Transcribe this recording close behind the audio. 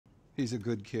He's a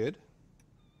good kid.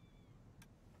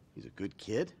 He's a good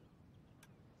kid?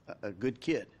 A good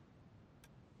kid?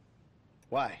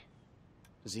 Why?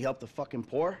 Does he help the fucking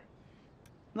poor?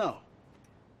 No.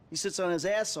 He sits on his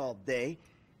ass all day,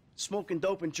 smoking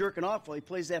dope and jerking off while he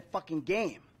plays that fucking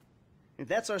game. If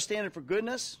that's our standard for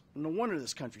goodness, then no wonder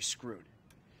this country's screwed.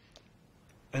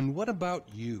 And what about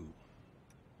you?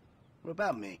 What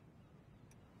about me?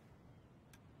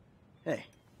 Hey.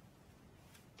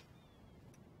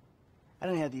 I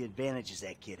don't have the advantages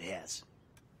that kid has.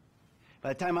 By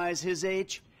the time I was his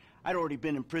age, I'd already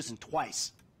been in prison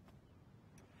twice.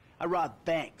 I robbed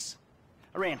banks.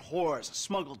 I ran whores. I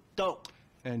smuggled dope.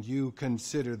 And you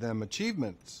consider them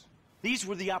achievements? These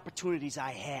were the opportunities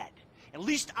I had. At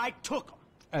least I took them.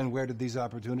 And where did these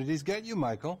opportunities get you,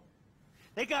 Michael?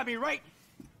 They got me right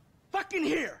fucking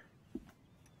here.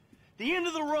 The end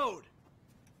of the road.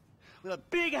 With a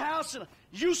big house and a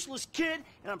useless kid,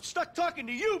 and I'm stuck talking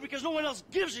to you because no one else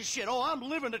gives a shit. Oh, I'm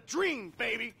living a dream,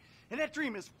 baby. And that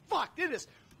dream is fucked. It is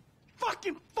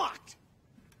fucking fucked.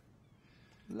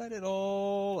 Let it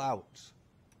all out.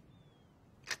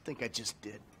 I think I just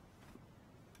did.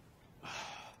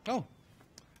 Oh.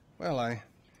 Well, I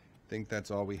think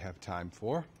that's all we have time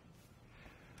for.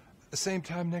 The same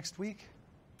time next week?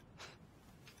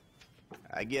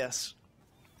 I guess.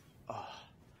 Oh.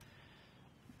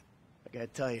 I gotta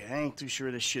tell you, I ain't too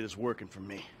sure this shit is working for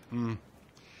me.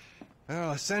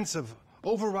 Well, a sense of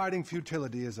overriding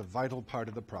futility is a vital part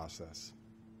of the process.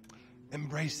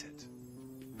 Embrace it.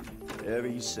 Whatever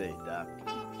you say, Doc.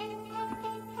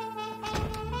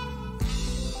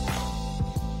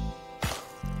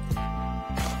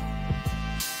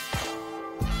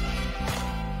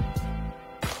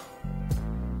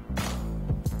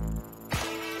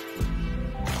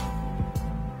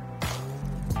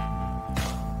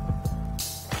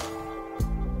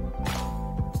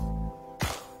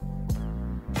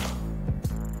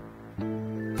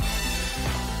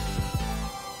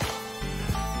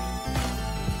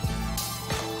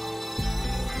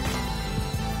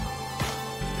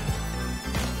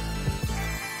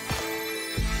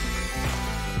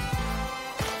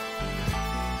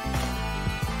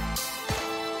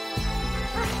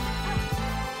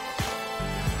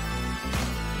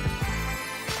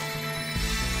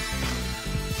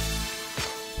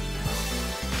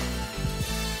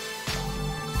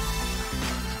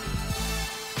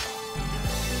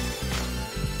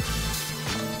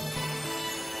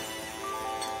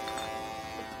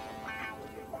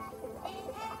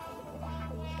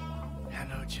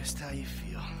 Just how you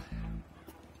feel.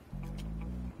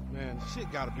 Man, shit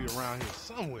gotta be around here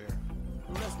somewhere.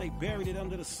 Unless they buried it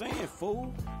under the sand,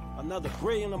 fool. Another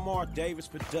brilliant Lamar Davis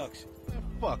production. Man,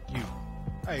 fuck you.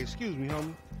 Hey, excuse me,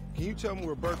 homie. Can you tell me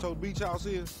where Berto's beach house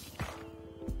is?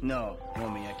 No,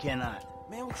 homie, I cannot.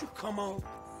 Man, would you come on?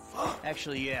 Fuck.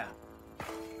 Actually, yeah.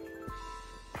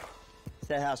 It's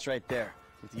that house right there,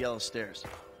 with the yellow stairs.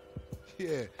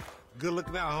 Yeah, good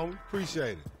looking out, homie.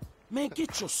 Appreciate it. Man,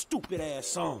 get your stupid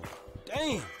ass on.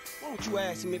 Damn, why don't you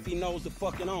ask him if he knows the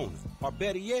fucking owner? Or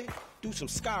better yet, do some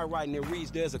skywriting that reads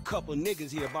there's a couple of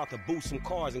niggas here about to boost some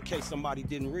cars in case somebody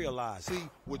didn't realize. See,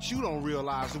 what you don't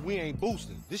realize is we ain't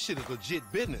boosting. This shit is legit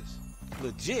business.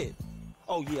 Legit?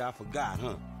 Oh yeah, I forgot,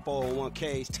 huh?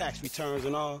 401ks, tax returns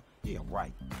and all? Yeah,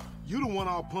 right. You the one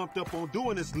all pumped up on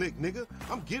doing this lick, nigga.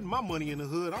 I'm getting my money in the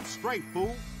hood. I'm straight,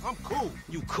 fool. I'm cool.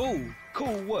 You cool?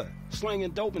 Cool what?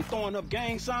 Slinging dope and throwing up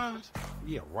gang signs?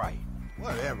 Yeah, right.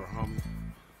 Whatever, homie.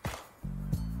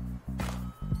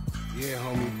 Yeah,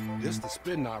 homie. This the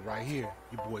spin knot right here.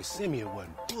 Your boy Simeon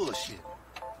wasn't bullshit.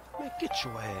 Man, get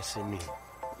your ass in there.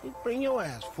 You bring your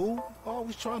ass, fool.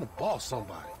 Always trying to boss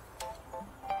somebody.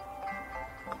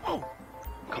 Come on.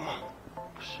 Come on.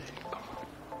 Shit, come on.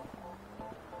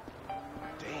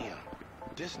 Damn.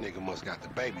 This nigga must got the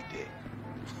baby dick.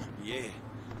 Yeah.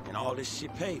 And all this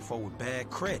shit paid for with bad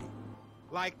credit.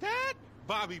 Like that?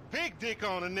 Bobby big dick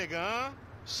on a nigga, huh?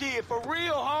 Shit, for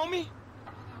real, homie.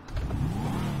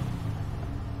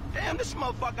 Damn, this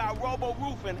motherfucker got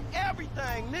robo-roof and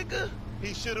everything, nigga.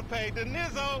 He should have paid the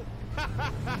nizzo.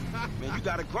 Man, you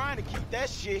gotta grind to keep that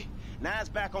shit. Now it's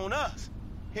back on us.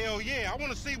 Hell yeah, I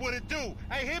want to see what it do.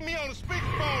 Hey, hit me on the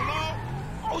speakerphone, Lord.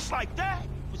 Oh, it's like that?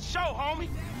 For sure, homie.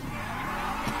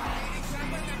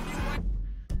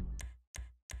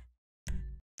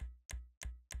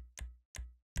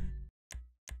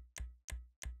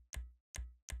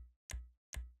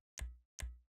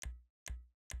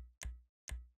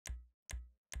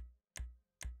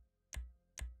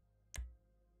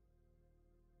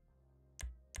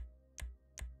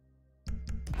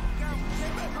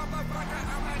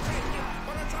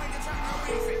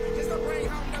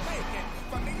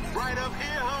 Right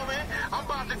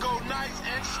about to go nice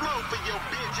and slow for your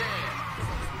bitch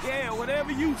ass. Yeah,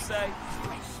 whatever you say.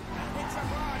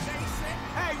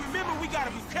 Hey, remember we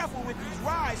gotta be careful with these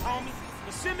rides, homie.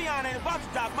 The Simeon ain't about to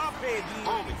dock my pay again.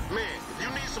 Homie, man, if you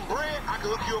need some bread, I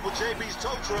can hook you up with JB's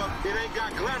tow truck. It ain't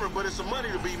got glamour, but it's some money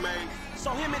to be made.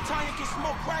 So him and Tanya can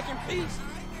smoke crack in peace?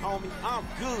 Homie, I'm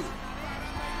good.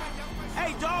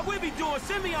 Hey, dog, we be doing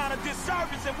Simeon a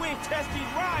disservice if we ain't test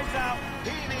these rides out. He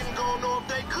ain't even gonna know if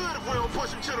they could if we don't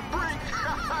push him to the brink.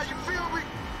 You feel me?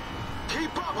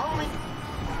 Keep up, homie.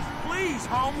 Please,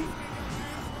 homie.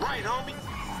 Right, homie.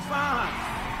 Fine.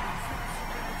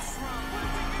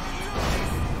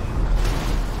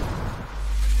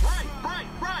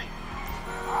 Right.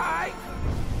 All right.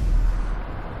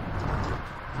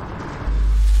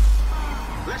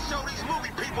 Let's show these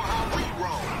movie people how we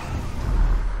roll.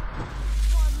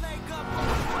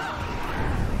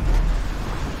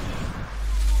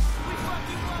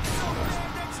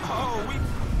 Oh, we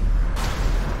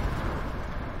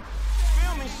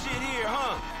filming shit here,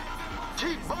 huh?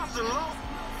 Keep busting, low.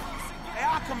 Hey,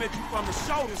 I'll come at you from the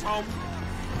shoulders, homie.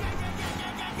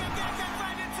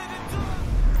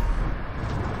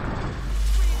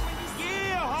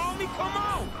 Yeah, homie, come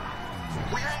on.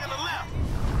 We hang on the left.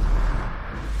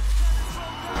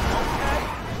 Okay.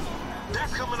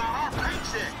 That's coming out our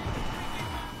paycheck.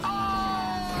 Oh!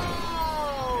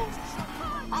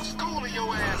 I'm schooling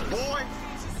your ass, boy.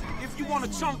 If you want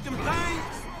to chunk them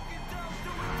things.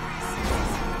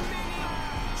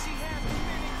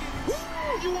 Woo!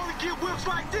 You want to get whips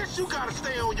like this, you gotta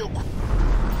stay on your...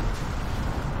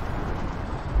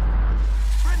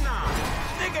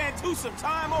 Nigga ain't do some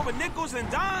time over nickels and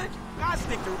dimes. I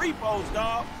stick to repos,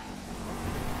 dog.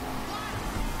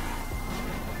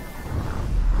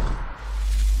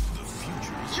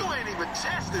 You ain't even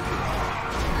tested me.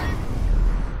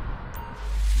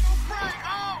 Frank,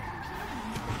 oh!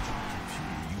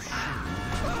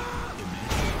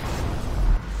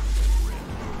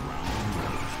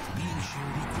 Being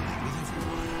shared equally with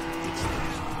everyone.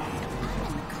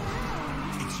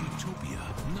 It's utopia.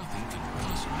 Nothing could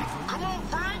possibly go wrong. Come on,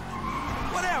 Frank!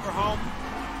 Whatever, homie.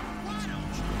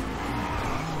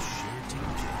 All shared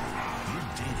together. Your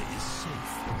data is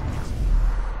safe.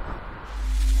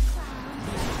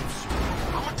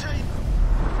 I'ma tell you...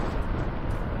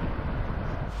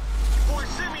 Boy,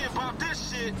 send me about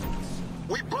this shit.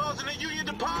 We buzzing the Union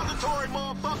Depository,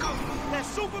 motherfucker. That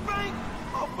super bank?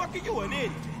 Motherfucker, you an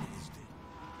idiot.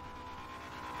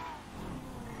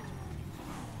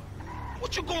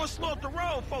 What you going slow up the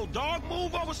road for, dog?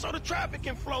 Move over so the traffic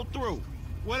can flow through.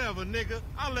 Whatever, nigga.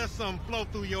 I'll let something flow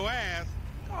through your ass.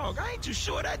 Dog, I ain't too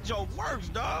sure that joke works,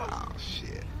 dog. Oh,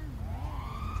 shit.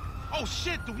 Oh,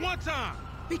 shit, the one time.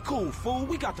 Be cool, fool.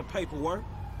 We got the paperwork.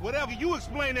 Whatever, you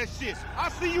explain that shit. I'll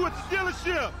see you at the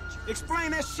dealership.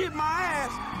 Explain that shit my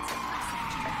ass.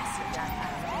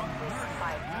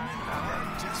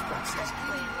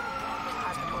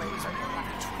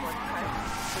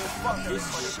 Fuck this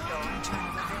shit. Turn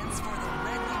of events for the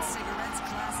Redwood Cigarettes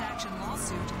class action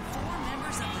lawsuit. 4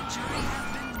 members of the jury have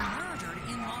been murdered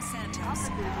in Los Santos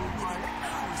within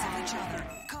hours of each other,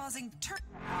 causing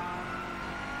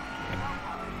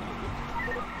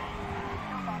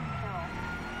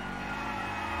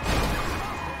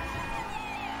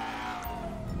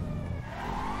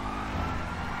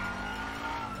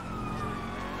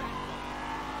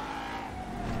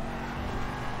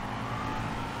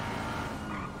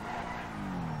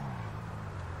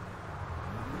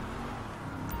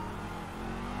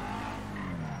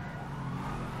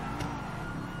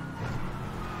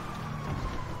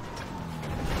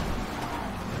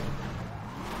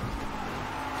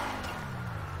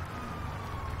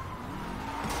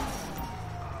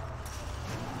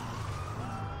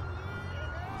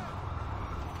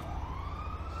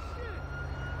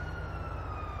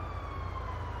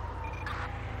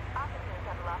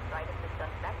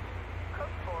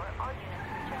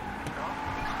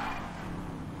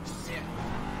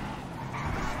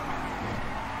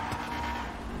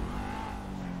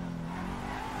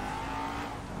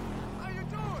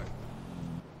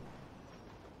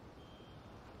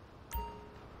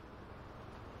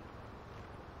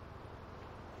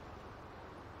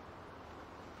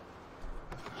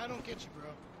I don't get you,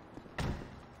 bro.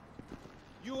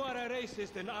 You are a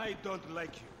racist and I don't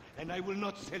like you. And I will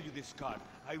not sell you this car.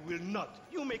 I will not.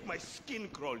 You make my skin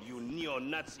crawl, you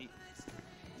neo-Nazi.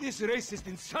 This racist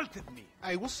insulted me.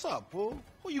 Hey, what's up, fool?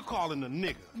 Who you calling a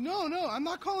nigga? No, I'm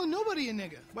not calling nobody a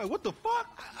nigga. Wait, what the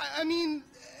fuck? I mean,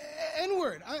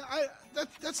 N-word.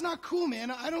 That's not cool, man.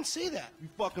 I don't say that. You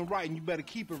fucking right, and you better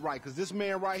keep it right, because this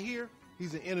man right here,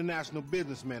 he's an international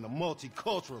businessman, a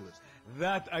multiculturalist.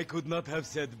 That I could not have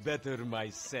said better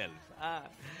myself.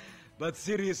 But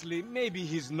seriously, maybe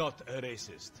he's not a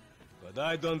racist. But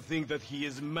I don't think that he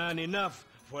is man enough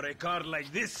for a car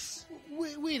like this.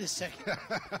 Wait a second.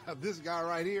 This guy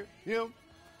right here, him?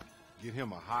 Get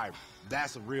him a hybrid.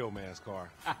 That's a real man's car.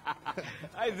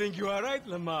 I think you are right,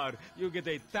 Lamar. You get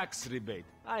a tax rebate.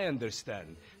 I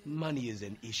understand. Money is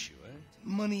an issue, eh?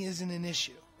 Money isn't an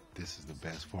issue. This is the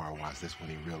best part. Watch this when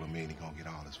he reel him in. He gonna get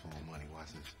all his full money. Watch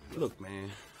this. Look, man,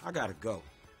 I gotta go.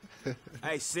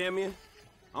 Hey, Simeon,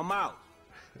 I'm out.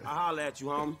 I'll holler at you,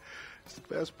 homie. It's the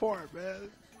best part,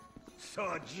 man.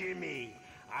 So, Jimmy,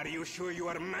 are you sure you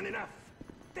are man enough?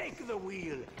 Take the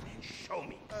wheel and show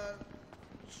me.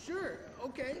 Sure,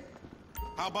 okay.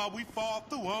 How about we fall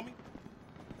through, homie?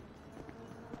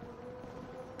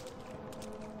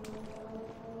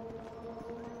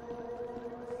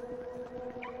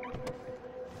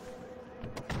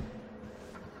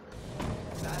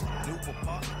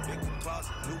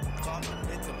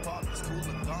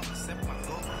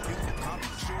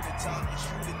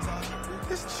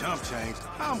 This chump change.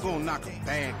 How I'm gonna knock a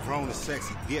bad, grown and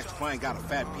sexy bitch if I ain't got a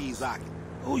fat peasocket?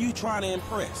 Who you trying to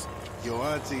impress? Your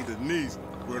auntie Denise.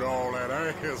 With all that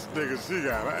ass, nigga, she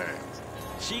got ass.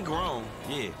 She grown,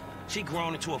 yeah. She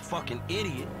grown into a fucking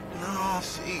idiot. No,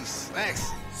 she's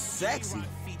sexy. Sexy?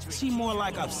 She more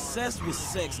like obsessed with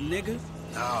sex, nigga.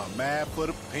 Nah, mad for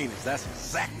the penis. That's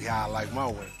exactly how I like my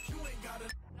way.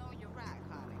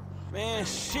 Man,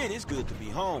 shit, it's good to be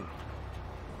home.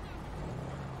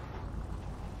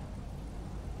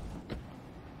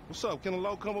 What's up? Can a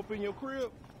low come up in your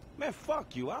crib? Man,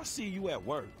 fuck you. I'll see you at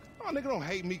work. Oh, nigga, don't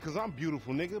hate me because I'm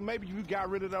beautiful, nigga. Maybe if you got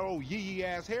rid of that old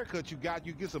yee-yee-ass haircut you got,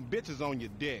 you get some bitches on your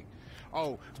dick.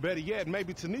 Oh, better yet,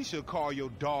 maybe Tanisha will call your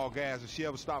dog ass if she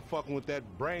ever stop fucking with that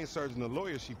brain surgeon, the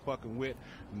lawyer she fucking with,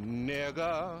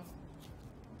 nigga.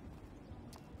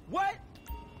 What?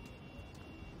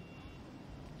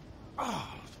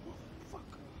 Oh, fuck.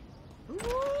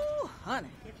 Ooh, honey.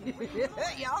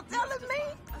 Y'all telling me?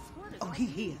 Oh, he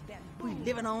here. We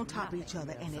living on top of each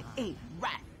other, and it ain't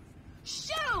right.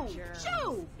 Shoo!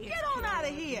 Shoo! Get on out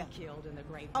of here!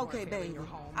 Okay, baby.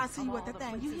 I see you at the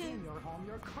thing. You hear?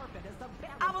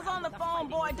 I was on the phone,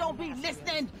 boy. Don't be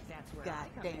listening.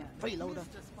 Goddamn freeloader.